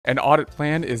An audit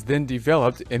plan is then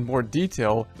developed in more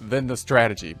detail than the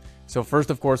strategy. So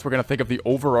first, of course, we're going to think of the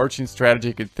overarching strategy.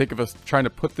 You can think of us trying to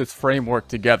put this framework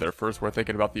together. First, we're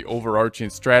thinking about the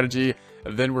overarching strategy.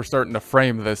 Then we're starting to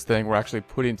frame this thing. We're actually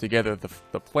putting together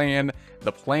the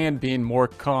plan being more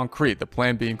concrete, the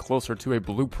plan being closer to a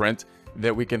blueprint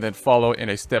that we can then follow in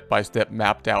a step-by-step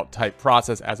mapped out type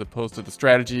process, as opposed to the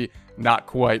strategy not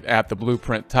quite at the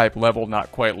blueprint type level,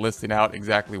 not quite listing out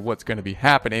exactly what's going to be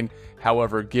happening,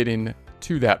 however, getting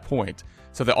to that point.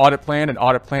 So the audit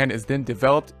plan is then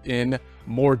developed in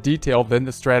more detail than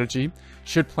the strategy,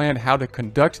 should plan how to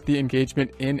conduct the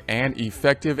engagement in an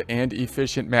effective and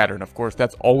efficient manner. And of course,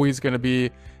 that's always going to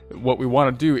be what we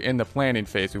want to do in the planning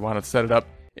phase. We want to set it up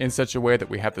in such a way that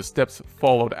we have the steps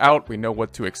followed out. We know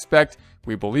what to expect.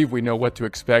 We believe we know what to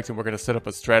expect, and we're going to set up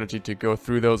a strategy to go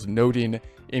through those, noting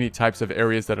any types of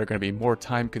areas that are going to be more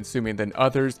time consuming than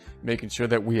others, making sure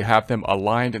that we have them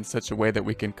aligned in such a way that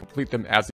we can complete them as